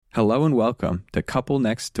Hello and welcome to Couple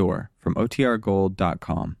Next Door from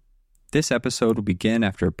OTRGold.com. This episode will begin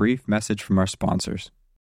after a brief message from our sponsors.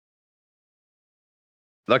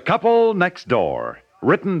 The Couple Next Door,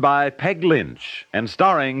 written by Peg Lynch and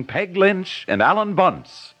starring Peg Lynch and Alan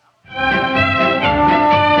Bunce.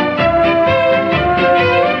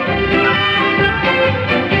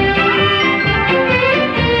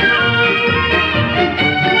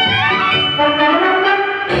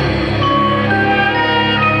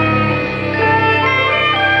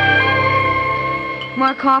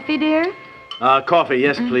 More coffee, dear? Coffee,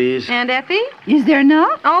 yes, please. Aunt Effie? Is there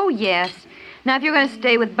not? Oh, yes. Now, if you're going to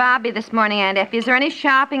stay with Bobby this morning, Aunt Effie, is there any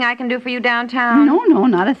shopping I can do for you downtown? No,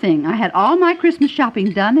 not a thing. I had all my Christmas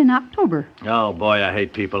shopping done in October. Oh, boy, I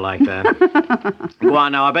hate people like that. Go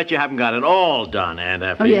on now, I bet you haven't got it all done, Aunt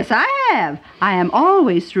Effie. Oh, yes, I have. I am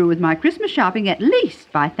always through with my Christmas shopping at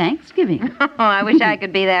least by Thanksgiving. Oh, I wish I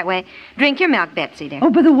could be that way. Drink your milk, Betsy, dear. Oh,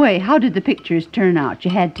 by the way, how did the pictures turn out you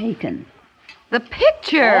had taken? The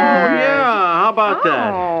picture. Oh, yeah, how about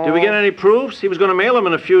that? Did we get any proofs? He was going to mail them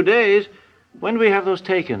in a few days. When do we have those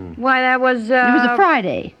taken? Why, that was, It was a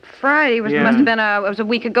Friday. Friday. Must have been it was a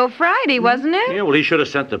week ago Friday, wasn't it? Yeah, well, he should have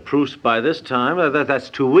sent the proofs by this time. That's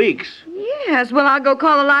 2 weeks. Yes, well, I'll go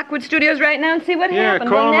call the Lockwood Studios right now and see what happened.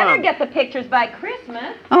 Call We'll them never up. get the pictures by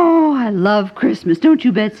Christmas. Oh, I love Christmas, don't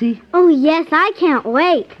you, Betsy? Oh, yes, I can't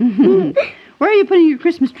wait. Where are you putting your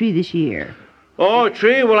Christmas tree this year? Oh, a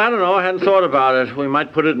tree? Well, I don't know. I hadn't thought about it. We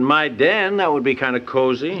might put it in my den. That would be kind of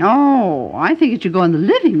cozy. Oh, I think it should go in the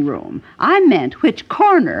living room. I meant which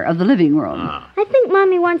corner of the living room. I think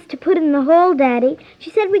Mommy wants to put it in the hall, Daddy. She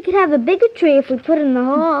said we could have a bigger tree if we put it in the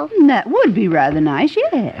hall. That would be rather nice,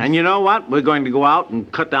 yes. And you know what? We're going to go out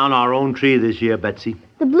and cut down our own tree this year, Betsy.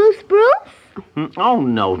 The blue spruce? Oh,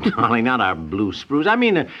 no, darling, not our blue spruce. I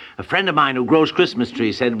mean, a friend of mine who grows Christmas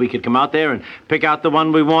trees said we could come out there and pick out the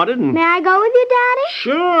one we wanted. And... May I go with you, Daddy?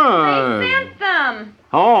 Sure. They sent them.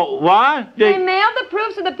 Oh, what? They mailed the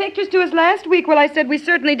proofs of the pictures to us last week. Well, I said we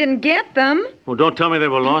certainly didn't get them. Well, don't tell me they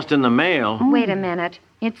were lost in the mail. Wait a minute.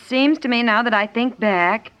 It seems to me now that I think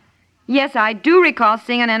back. Yes, I do recall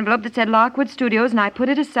seeing an envelope that said Lockwood Studios, and I put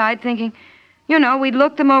it aside thinking, we'd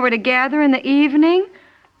look them over together in the evening.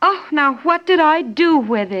 Oh, now what did I do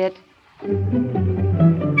with it?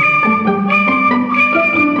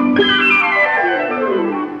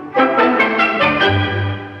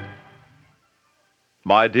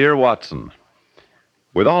 My dear Watson,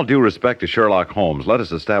 with all due respect to Sherlock Holmes, let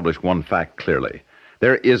us establish one fact clearly.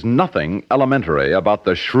 There is nothing elementary about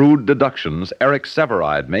the shrewd deductions Eric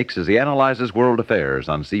Severide makes as he analyzes world affairs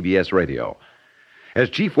on CBS Radio. As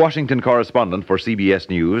chief Washington correspondent for CBS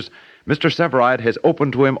News, Mr. Severide has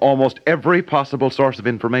opened to him almost every possible source of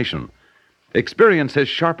information. Experience has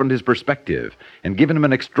sharpened his perspective and given him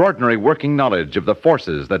an extraordinary working knowledge of the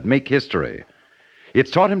forces that make history. It's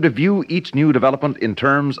taught him to view each new development in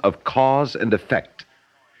terms of cause and effect.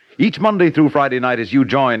 Each Monday through Friday night, as you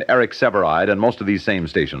join Eric Severide and most of these same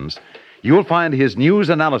stations, you'll find his news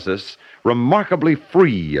analysis remarkably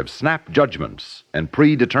free of snap judgments and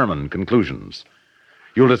predetermined conclusions.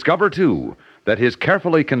 You'll discover, too, that his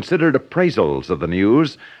carefully considered appraisals of the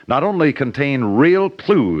news not only contain real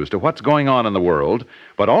clues to what's going on in the world,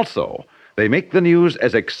 but also they make the news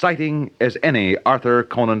as exciting as any Arthur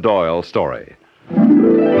Conan Doyle story.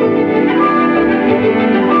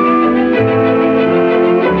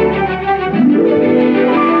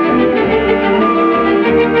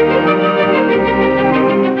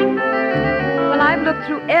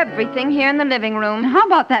 Through everything here in the living room. How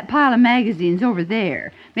about that pile of magazines over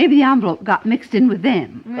there? Maybe the envelope got mixed in with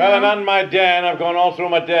them. Well, not in my den. I've gone all through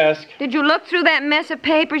my desk. Did you look through that mess of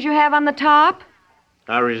papers you have on the top?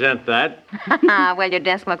 I resent that. Well, your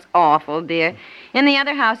desk looks awful, dear. In the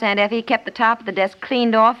other house, Aunt Effie kept the top of the desk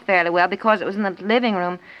cleaned off fairly well because it was in the living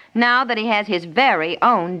room. Now that he has his very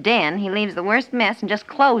own den, he leaves the worst mess and just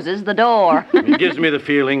closes the door. It gives me the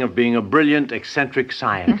feeling of being a brilliant, eccentric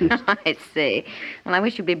scientist. I see. Well, I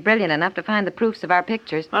wish you'd be brilliant enough to find the proofs of our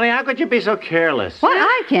pictures. Honey, how could you be so careless? What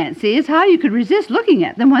I can't see is how you could resist looking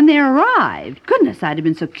at them when they arrived. Goodness, I'd have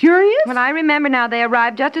been so curious. Well, I remember now they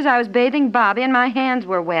arrived just as I was bathing Bobby and my hands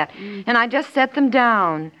were wet. And I just set them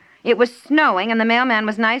down. It was snowing, and the mailman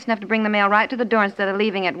was nice enough to bring the mail right to the door instead of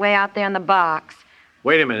leaving it way out there in the box.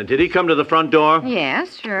 Wait a minute. Did he come to the front door?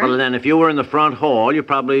 Yes, sure. Well, then, if you were in the front hall, you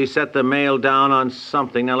probably set the mail down on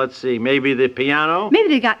something. Now, let's see. Maybe the piano? Maybe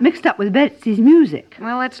they got mixed up with Betsy's music.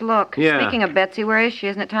 Well, let's look. Yeah. Speaking of Betsy, where is she?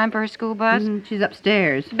 Isn't it time for her school bus? She's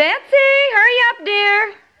upstairs. Betsy, hurry up,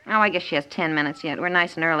 dear. Oh, I guess she has 10 minutes yet. We're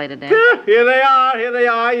nice and early today. Here they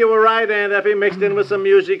are. You were right, Aunt Effie, mixed in with some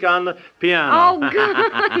music on the piano. Oh,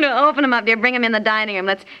 God. No, open them up, dear. Bring them in the dining room.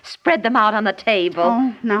 Let's spread them out on the table.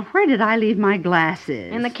 Oh, now where did I leave my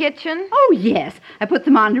glasses? In the kitchen? Oh, yes. I put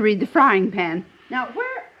them on to read the frying pan. Now, where...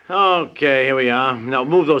 Okay, here we are. Now,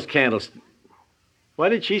 move those candles. What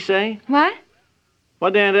did she say? What?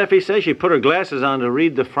 What did Aunt Effie say? She put her glasses on to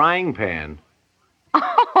read the frying pan.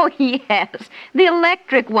 Oh, yes. The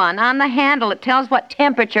electric one on the handle. It tells what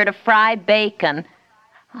temperature to fry bacon.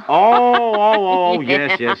 Oh,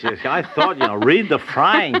 yes. I thought, read the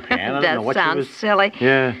frying pan. I It don't know does what sound she was... silly.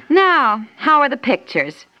 Yeah. Now, how are the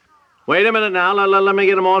pictures? Wait a minute now. Let me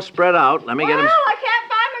get them all spread out. Let me get them... I can't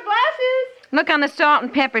find my glasses. Look on the salt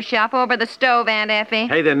and pepper shelf over the stove, Aunt Effie.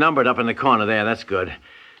 Hey, they're numbered up in the corner there. That's good.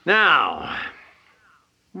 Now...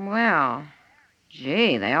 Well,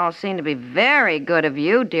 gee, they all seem to be very good of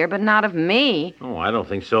you, dear, but not of me. Oh, I don't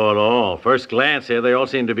think so at all. First glance here, they all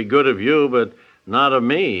seem to be good of you, but not of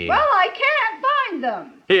me. Well, I can't find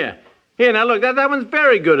them. Here, now look, that one's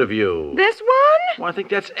very good of you. This one? Well, I think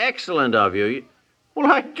that's excellent of you. Well,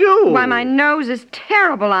 I do. Why, my nose is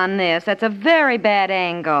terrible on this. That's a very bad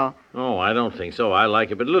angle. Oh, I don't think so. I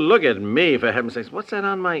like it. But look at me, for heaven's sakes. What's that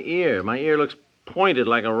on my ear? My ear looks pointed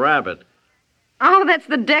like a rabbit. Oh, that's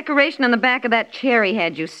the decoration on the back of that chair he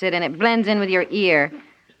had you sit in. It blends in with your ear.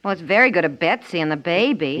 Well, it's very good of Betsy and the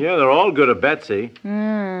baby. Yeah, they're all good of Betsy.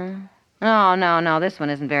 Oh, no, this one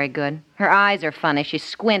isn't very good. Her eyes are funny. She's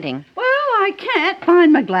squinting. Well, I can't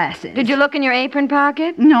find my glasses. Did you look in your apron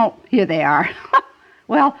pocket? No, here they are.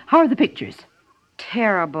 Well, how are the pictures?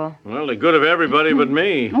 Terrible. Well, they're good of everybody but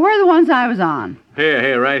me. Where are the ones I was on?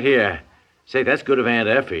 Here, right here. Say, that's good of Aunt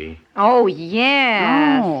Effie. Oh,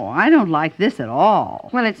 yes. Oh, I don't like this at all.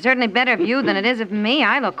 Well, it's certainly better of you than it is of me.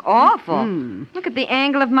 I look awful. Look at the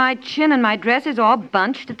angle of my chin, and my dress is all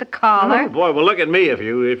bunched at the collar. Oh, boy, well, look at me if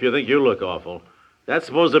you think you look awful. That's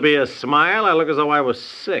supposed to be a smile? I look as though I was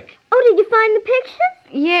sick. Oh, did you find the pictures?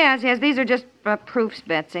 Yes, these are just proofs,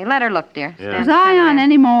 Betsy. Let her look, dear. Yeah. Was I on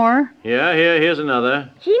any more? Yeah, here's another.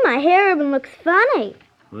 Gee, my hair ribbon looks funny.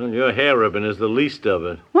 Well, your hair ribbon is the least of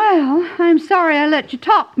it. Well, I'm sorry I let you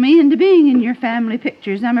talk me into being in your family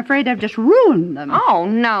pictures. I'm afraid I've just ruined them. Oh,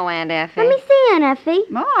 no, Aunt Effie. Let me see, Aunt Effie.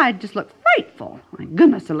 Oh, I just look frightful. My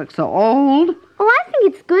goodness, I look so old. Oh, I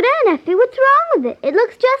think it's good, Aunt Effie. What's wrong with it? It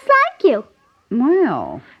looks just like you.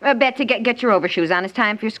 Well, Betsy, get your overshoes on. It's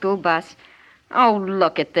time for your school bus. Oh,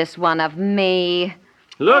 look at this one of me.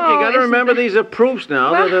 Look, you got to isn't remember it- these are proofs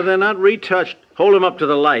now. Well- They're not retouched. Hold them up to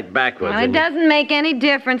the light backwards. Well, it doesn't make any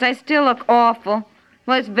difference. I still look awful.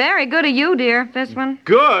 Well, it's very good of you, dear, this one.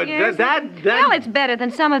 Good. Yes. That. Well, it's better than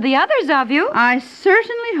some of the others of you. I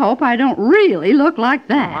certainly hope I don't really look like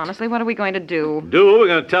that. Honestly, what are we going to do? We're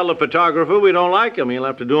going to tell the photographer we don't like him. He'll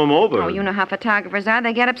have to do them over. Oh, you know how photographers are.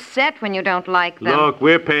 They get upset when you don't like them. Look,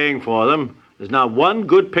 we're paying for them. There's not one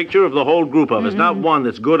good picture of the whole group of us. Not one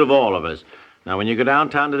that's good of all of us. Now, when you go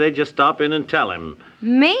downtown today, just stop in and tell him.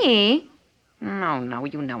 Me? No,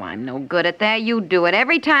 you know I'm no good at that. You do it.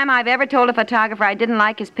 Every time I've ever told a photographer I didn't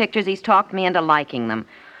like his pictures, he's talked me into liking them.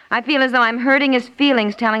 I feel as though I'm hurting his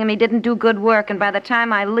feelings telling him he didn't do good work, and by the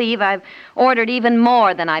time I leave, I've ordered even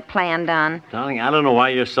more than I planned on. Darling, I don't know why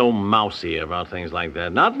you're so mousy about things like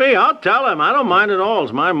that. Not me. I'll tell him. I don't mind at all.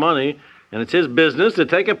 It's my money, and it's his business to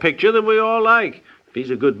take a picture that we all like. If he's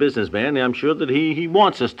a good businessman, I'm sure that he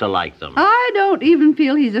wants us to like them. I don't even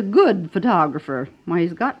feel he's a good photographer. Why,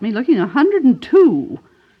 he's got me looking 102.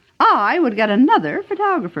 I would get another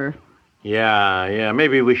photographer. Yeah,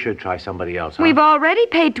 maybe we should try somebody else, huh? We've already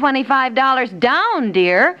paid $25 down,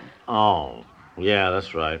 dear. Oh, yeah,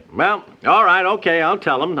 that's right. Well, all right, okay, I'll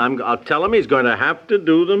tell him. I'll tell him he's going to have to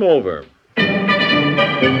do them over.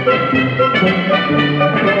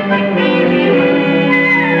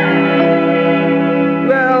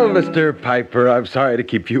 Well, Mr. Piper, I'm sorry to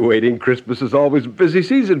keep you waiting. Christmas is always a busy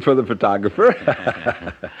season for the photographer.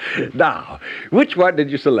 Now, which one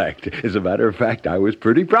did you select? As a matter of fact, I was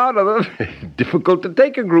pretty proud of them. Difficult to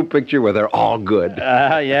take a group picture where they're all good.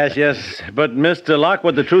 Yes. But, Mr.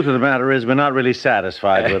 Lockwood, the truth of the matter is we're not really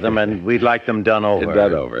satisfied with them, and we'd like them done over.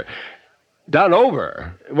 Done over. Done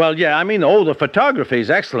over? Well, yeah, I mean, the photography is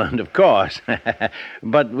excellent, of course.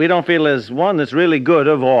 But we don't feel there's one that's really good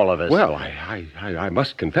of all of us. Well, I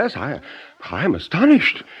must confess, I'm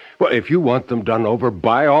astonished. Well, if you want them done over,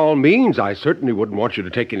 by all means, I certainly wouldn't want you to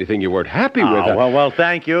take anything you weren't happy with. Well,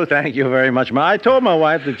 thank you very much. I told my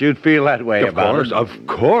wife that you'd feel that way about it. Of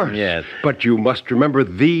course. Yes. But you must remember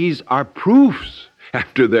these are proofs.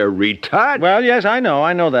 After they're retouched. Well, yes, I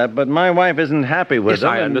know that, but my wife isn't happy with Yes, them.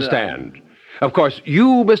 I understand. Of course,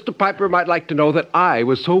 you, Mr. Piper, might like to know that I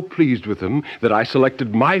was so pleased with them that I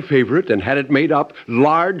selected my favorite and had it made up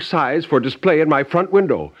large size for display in my front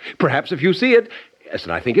window. Perhaps if you see it... Yes,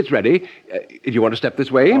 and I think it's ready. Do you want to step this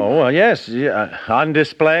way? Oh, well, yes. Yeah, on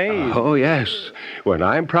display? Oh, yes. When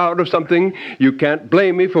I'm proud of something, you can't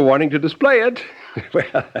blame me for wanting to display it.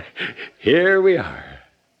 Well, here we are.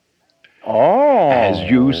 Oh. As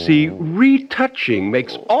you see, retouching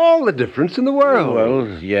makes all the difference in the world.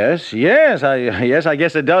 Well, yes. I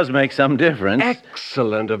guess it does make some difference.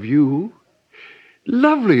 Excellent of you.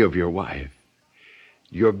 Lovely of your wife.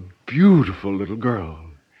 Your beautiful little girl.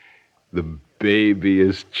 The baby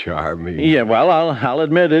is charming. Yeah, well, I'll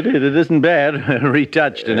admit it. It isn't bad,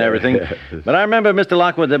 retouched and everything. But I remember, Mr.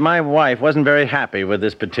 Lockwood, that my wife wasn't very happy with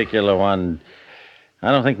this particular one.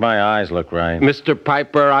 I don't think my eyes look right. Mr.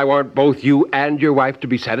 Piper, I want both you and your wife to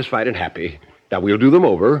be satisfied and happy. Now, we'll do them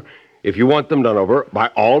over. If you want them done over, by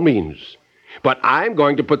all means. But I'm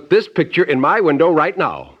going to put this picture in my window right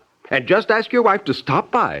now. And just ask your wife to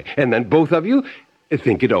stop by, and then both of you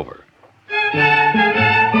think it over.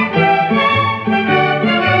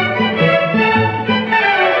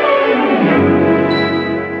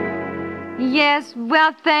 Yes,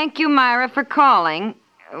 well, thank you, Myra, for calling.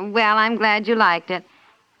 Well, I'm glad you liked it.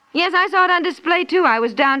 Yes, I saw it on display, too. I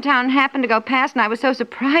was downtown and happened to go past, and I was so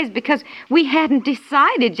surprised because we hadn't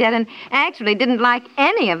decided yet and actually didn't like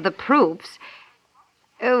any of the proofs.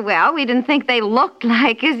 Well, we didn't think they looked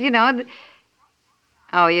like us, you know.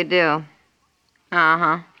 Oh, you do?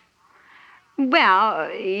 Uh-huh.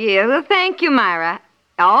 Well, yeah, thank you, Myra.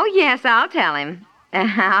 Oh, yes, I'll tell him. All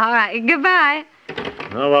right, goodbye.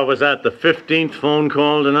 Oh, what was that, the 15th phone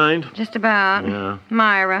call tonight? Just about. Yeah.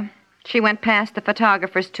 Myra. She went past the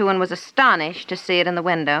photographers, too, and was astonished to see it in the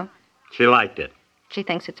window. She liked it. She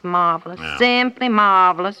thinks it's marvelous. Yeah. Simply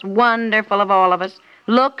marvelous. Wonderful of all of us.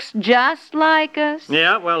 Looks just like us.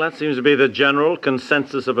 Yeah, well, that seems to be the general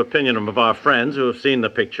consensus of opinion of our friends who have seen the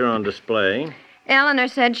picture on display. Eleanor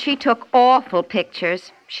said she took awful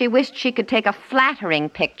pictures. She wished she could take a flattering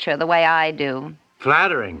picture the way I do.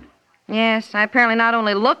 Flattering. Yes, I apparently not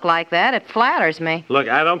only look like that, it flatters me. Look,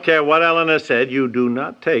 I don't care what Eleanor said. You do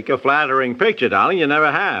not take a flattering picture, darling. You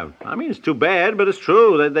never have. I mean, it's too bad, but it's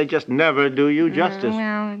true. They just never do you justice.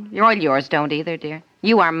 Well, yours don't either, dear.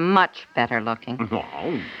 You are much better looking.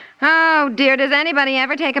 Oh. Oh, dear, does anybody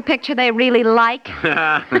ever take a picture they really like?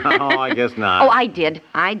 No, I guess not. Oh, I did.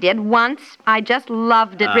 I did once. I just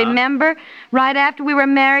loved it. Remember? Right after we were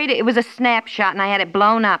married, it was a snapshot, and I had it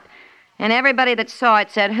blown up. And everybody that saw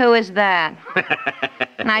it said, "Who is that?"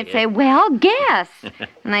 And I'd say, "Well, guess."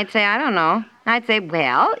 And they'd say, "I don't know." I'd say,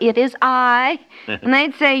 "Well, it is I." And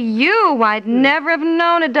they'd say, "You? I'd never have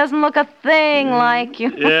known. It doesn't look a thing like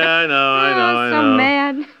you." Yeah, I know. I know. So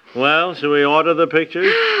mad. Well, shall we order the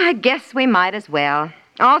pictures? I guess we might as well.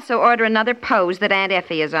 Also order another pose that Aunt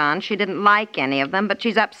Effie is on. She didn't like any of them, but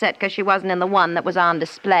she's upset because she wasn't in the one that was on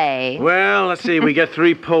display. Well, let's see. We get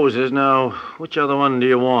 3 poses. Now, which other one do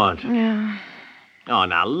you want? Yeah. Oh,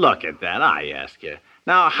 now, look at that, I ask you.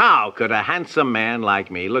 Now, how could a handsome man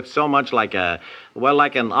like me look so much like an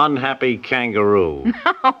unhappy kangaroo?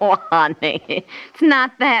 Oh, honey, it's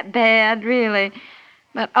not that bad, really.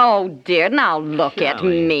 But, oh, dear, now look at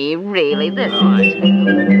Golly. me, really. This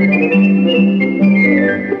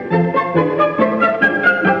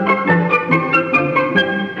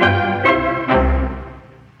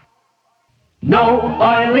No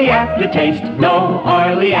oily aftertaste, no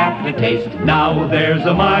oily aftertaste. Now there's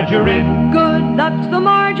a margarine Good luck to the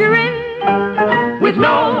margarine. with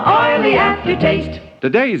no oily aftertaste.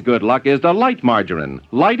 Today's good luck is the light margarine.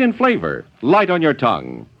 Light in flavor, light on your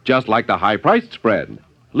tongue. Just like the high-priced spread.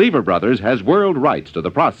 Lever Brothers has world rights to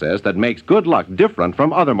the process that makes good luck different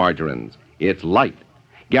from other margarines. It's light.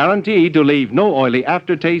 Guaranteed to leave no oily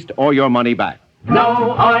aftertaste or your money back.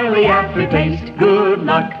 No oily aftertaste. Good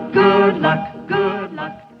luck, good luck, good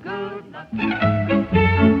luck, good luck.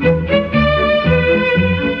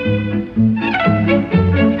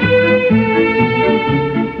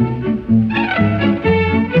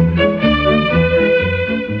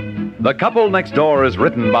 The Couple Next Door is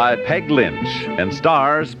written by Peg Lynch and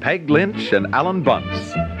stars Peg Lynch and Alan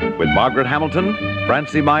Bunce with Margaret Hamilton,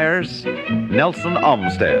 Francie Myers, Nelson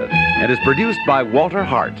Olmsted, and is produced by Walter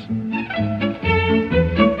Hart.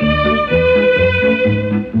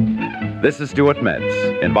 This is Stuart Metz,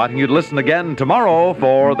 inviting you to listen again tomorrow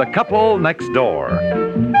for The Couple Next Door.